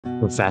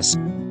Professor,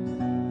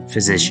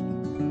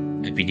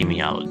 Physician,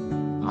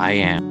 Epidemiologist. I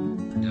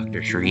am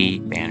Dr.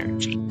 Sri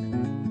Banerjee.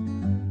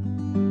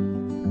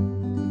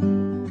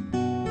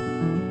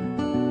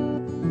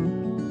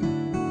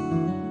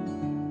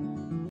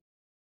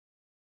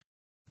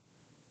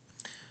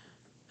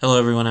 Hello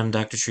everyone, I'm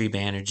Dr. Sri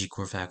Banerjee,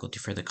 core faculty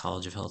for the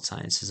College of Health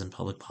Sciences and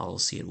Public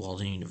Policy at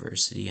Walden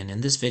University. And in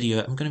this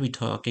video, I'm going to be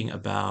talking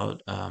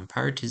about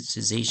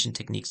prioritization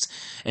techniques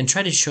and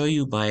try to show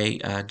you by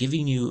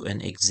giving you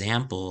an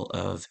example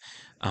of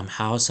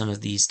how some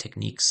of these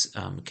techniques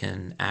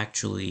can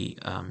actually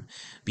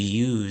be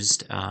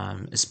used,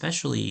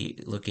 especially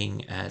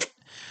looking at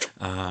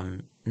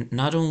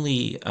not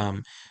only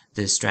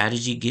the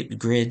strategy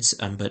grids,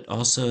 but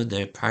also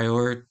the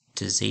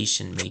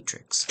prioritization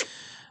matrix.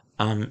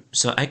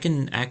 So I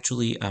can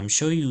actually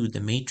show you the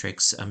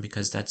matrix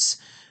because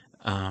that's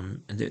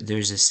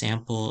there's a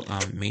sample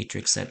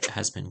matrix that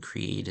has been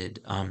created,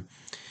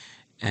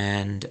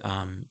 and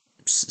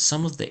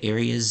some of the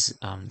areas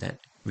that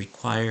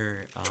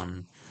require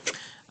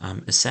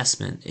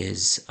assessment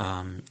is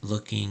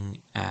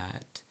looking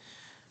at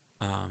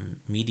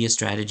media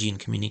strategy and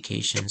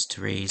communications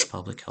to raise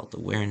public health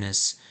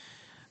awareness,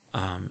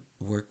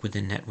 work with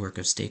a network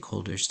of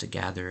stakeholders to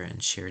gather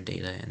and share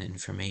data and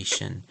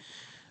information,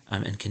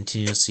 and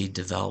continuously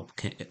develop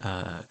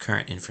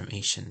current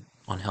information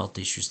on health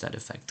issues that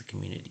affect the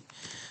community.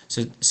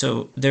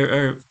 So there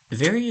are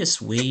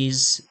various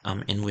ways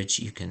in which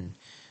you can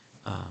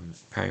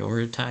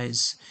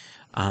prioritize,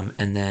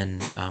 and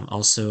then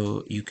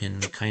also you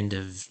can kind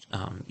of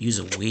use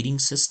a weighting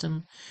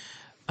system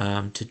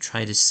to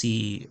try to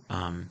see,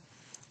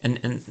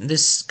 and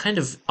this kind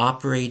of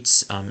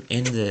operates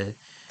in the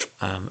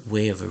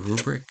way of a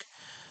rubric.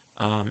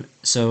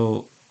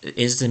 So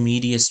is the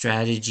media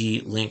strategy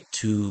linked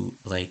to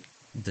like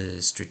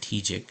the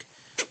strategic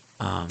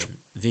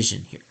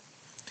vision here?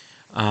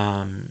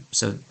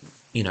 So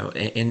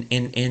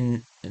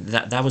in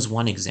that was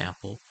one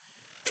example.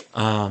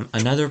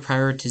 Another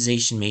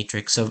prioritization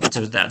matrix. So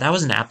that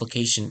was an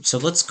application. So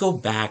let's go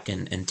back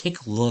and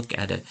take a look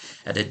at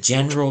a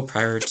general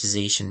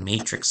prioritization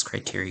matrix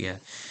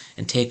criteria,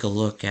 and take a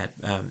look at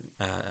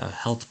a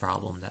health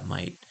problem that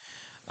might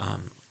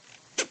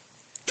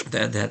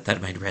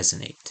that might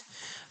resonate.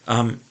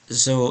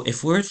 So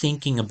if we're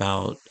thinking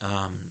about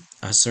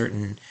a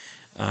certain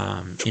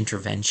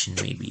intervention,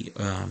 maybe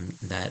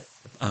that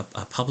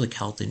a public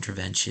health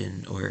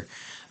intervention or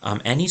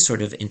any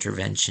sort of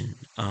intervention,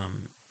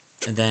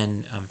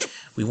 then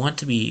we want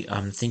to be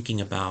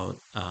thinking about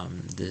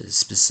the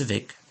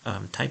specific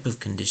type of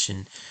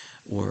condition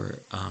or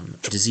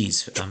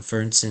disease.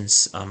 For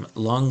instance,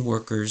 lung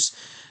workers,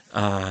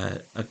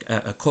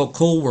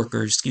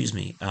 co-workers, excuse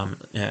me,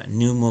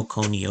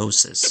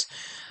 pneumoconiosis.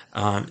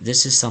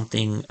 This is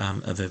something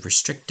of a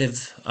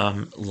restrictive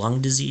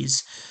lung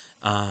disease,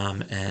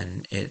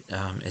 and it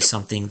is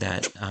something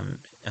that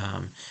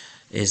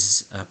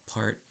is a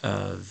part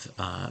of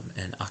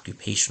an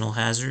occupational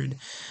hazard.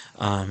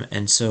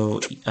 And so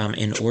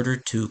in order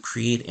to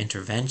create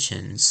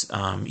interventions,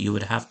 you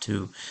would have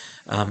to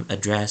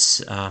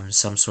address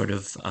some sort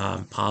of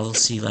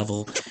policy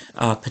level,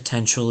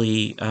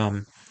 potentially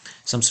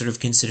some sort of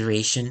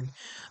consideration.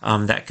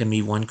 That can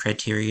be one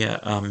criteria,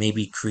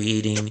 maybe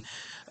creating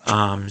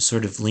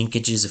sort of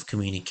linkages of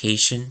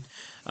communication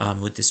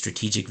with the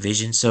strategic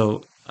vision.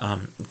 So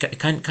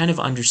kind of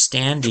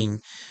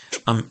understanding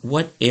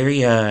what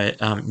area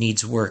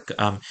needs work.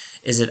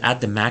 Is it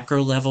at the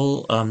macro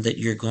level that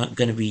you're going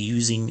to be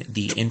using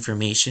the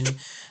information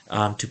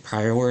to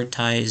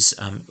prioritize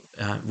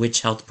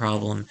which health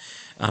problem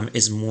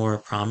is more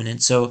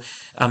prominent? So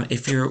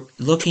if you're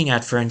looking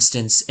at, for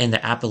instance, in the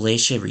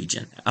Appalachia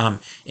region,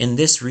 in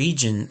this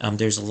region,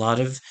 there's a lot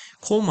of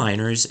coal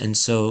miners, and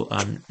so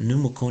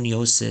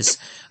pneumoconiosis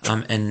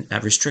and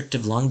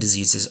restrictive lung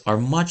diseases are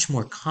much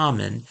more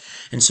common.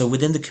 And so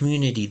within the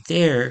community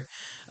there,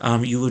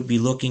 you would be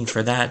looking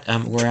for that,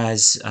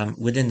 whereas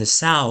within the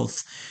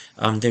South,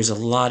 there's a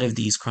lot of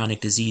these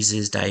chronic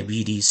diseases,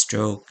 diabetes,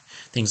 stroke,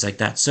 things like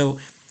that. So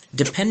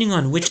depending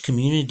on which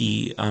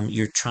community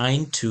you're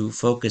trying to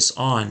focus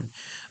on,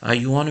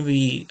 you want to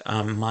be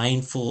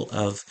mindful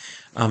of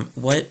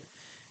what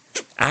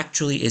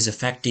actually is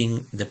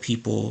affecting the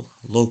people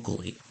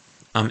locally.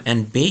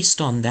 And based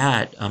on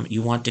that,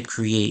 you want to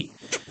create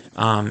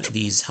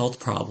these health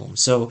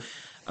problems. So,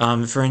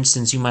 for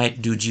instance, you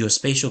might do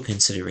geospatial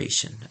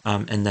consideration,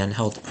 and then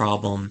health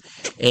problem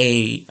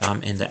A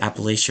in the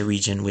Appalachia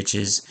region, which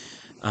is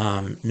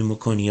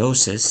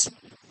pneumoconiosis,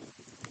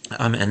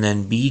 and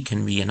then B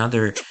can be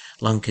another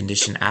lung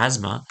condition,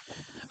 asthma,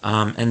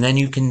 and then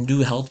you can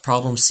do health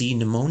problem C,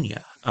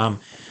 pneumonia.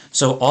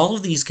 So all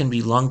of these can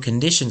be lung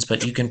conditions,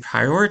 but you can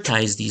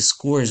prioritize these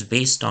scores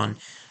based on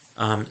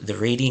the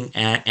rating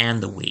and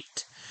the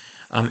weight.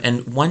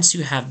 And once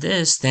you have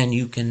this, then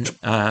you can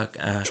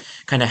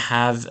kind of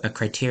have a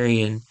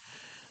criterion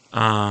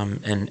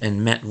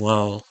and met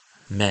well,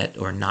 met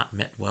or not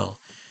met well,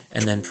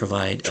 and then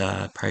provide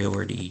a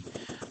priority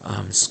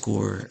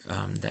score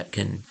that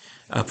can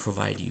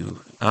provide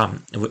you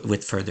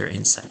with further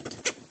insight.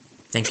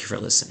 Thank you for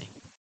listening.